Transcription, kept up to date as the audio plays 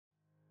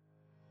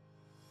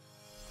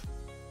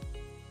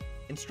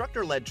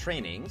Instructor-led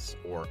trainings,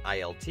 or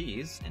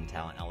ILTs, in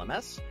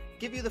TalentLMS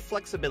give you the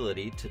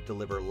flexibility to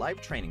deliver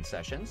live training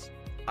sessions,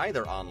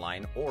 either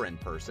online or in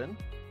person,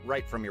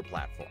 right from your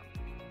platform.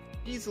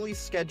 Easily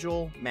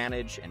schedule,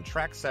 manage, and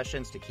track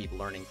sessions to keep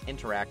learning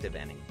interactive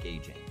and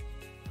engaging.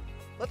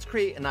 Let's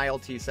create an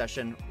ILT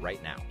session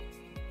right now.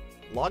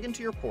 Log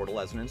into your portal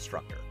as an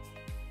instructor.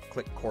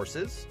 Click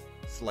Courses,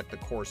 select the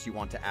course you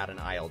want to add an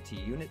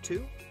ILT unit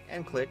to,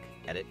 and click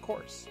Edit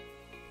Course.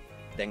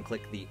 Then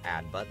click the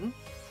Add button,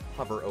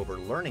 hover over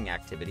Learning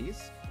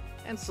Activities,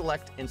 and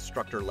select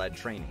Instructor-led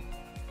Training.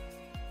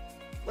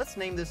 Let's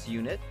name this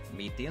unit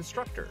Meet the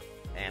Instructor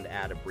and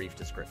add a brief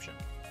description.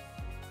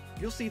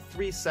 You'll see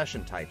 3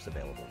 session types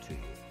available to you.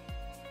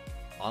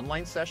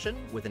 Online session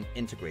with an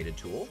integrated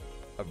tool,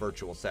 a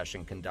virtual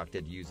session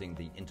conducted using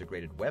the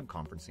integrated web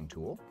conferencing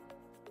tool.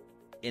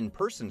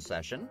 In-person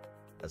session,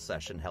 a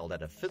session held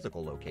at a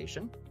physical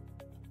location.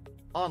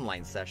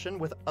 Online session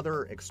with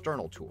other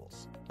external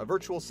tools, a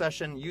virtual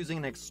session using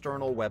an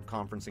external web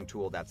conferencing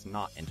tool that's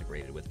not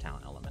integrated with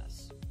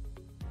TalentLMS.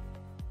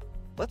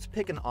 Let's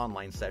pick an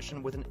online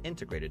session with an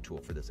integrated tool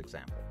for this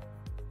example.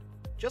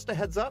 Just a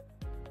heads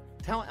up,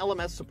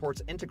 TalentLMS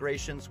supports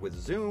integrations with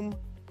Zoom,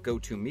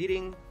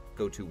 GoToMeeting,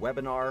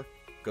 GoToWebinar,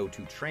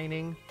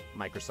 GoToTraining,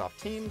 Microsoft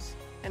Teams,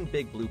 and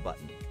Big Blue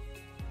Button.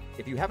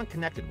 If you haven't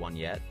connected one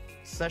yet,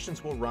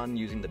 sessions will run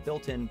using the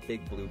built-in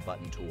Big Blue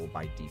Button tool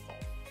by default.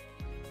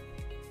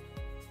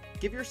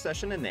 Give your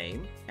session a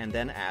name and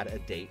then add a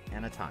date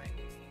and a time.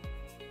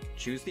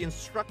 Choose the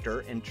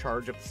instructor in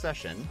charge of the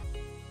session,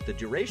 the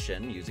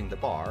duration using the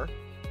bar,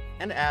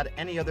 and add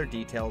any other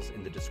details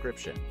in the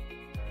description.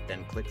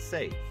 Then click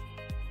Save.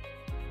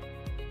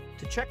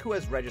 To check who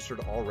has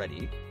registered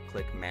already,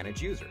 click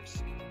Manage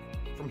Users.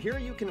 From here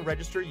you can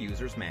register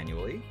users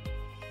manually,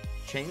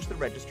 change the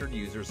registered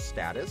user's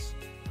status,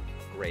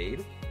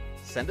 grade,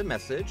 send a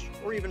message,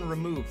 or even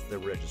remove the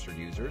registered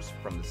users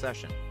from the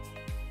session.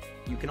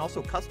 You can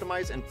also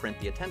customize and print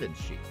the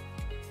attendance sheet.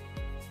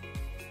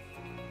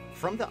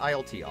 From the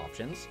ILT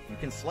options, you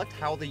can select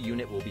how the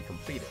unit will be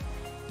completed.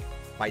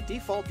 By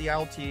default, the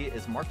ILT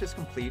is marked as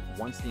complete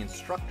once the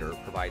instructor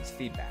provides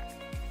feedback.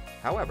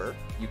 However,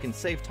 you can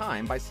save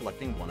time by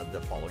selecting one of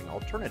the following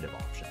alternative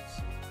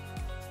options.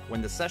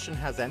 When the session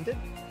has ended,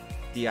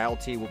 the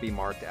ILT will be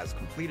marked as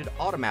completed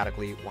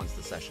automatically once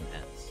the session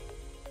ends.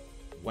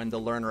 When the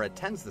learner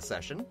attends the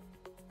session,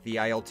 the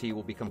ILT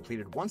will be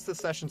completed once the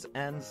session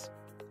ends,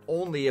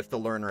 only if the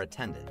learner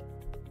attended.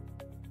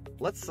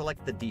 Let's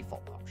select the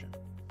default option.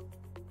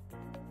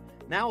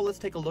 Now let's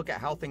take a look at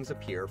how things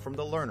appear from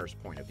the learner's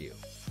point of view.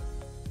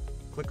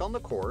 Click on the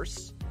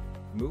course,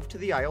 move to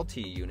the ILT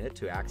unit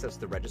to access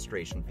the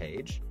registration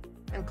page,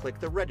 and click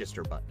the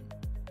Register button.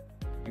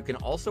 You can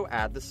also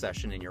add the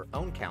session in your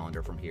own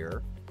calendar from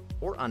here,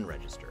 or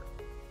unregister.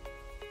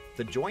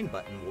 The Join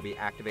button will be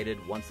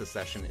activated once the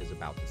session is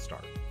about to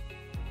start.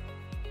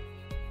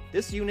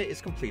 This unit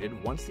is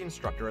completed once the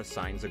instructor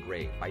assigns a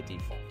grade by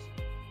default.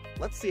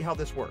 Let's see how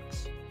this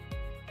works.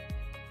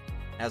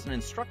 As an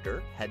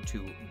instructor, head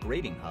to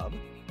Grading Hub,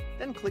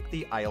 then click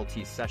the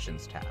ILT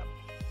Sessions tab.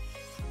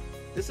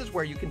 This is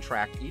where you can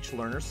track each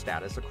learner's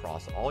status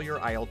across all your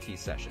ILT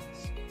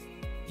sessions.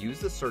 Use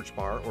the search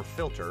bar or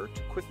filter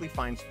to quickly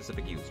find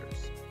specific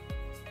users.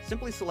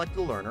 Simply select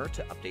the learner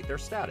to update their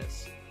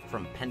status,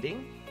 from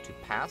pending to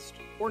passed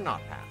or not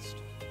passed.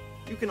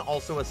 You can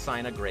also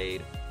assign a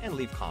grade and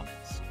leave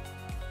comments.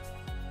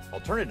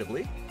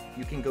 Alternatively,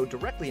 you can go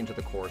directly into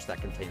the course that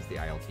contains the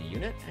ILT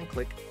unit and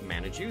click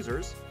Manage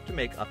Users to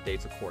make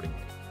updates accordingly.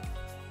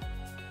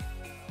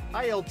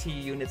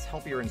 ILT units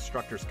help your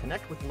instructors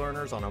connect with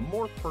learners on a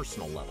more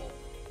personal level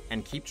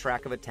and keep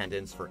track of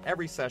attendance for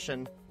every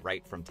session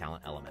right from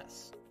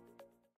TalentLMS.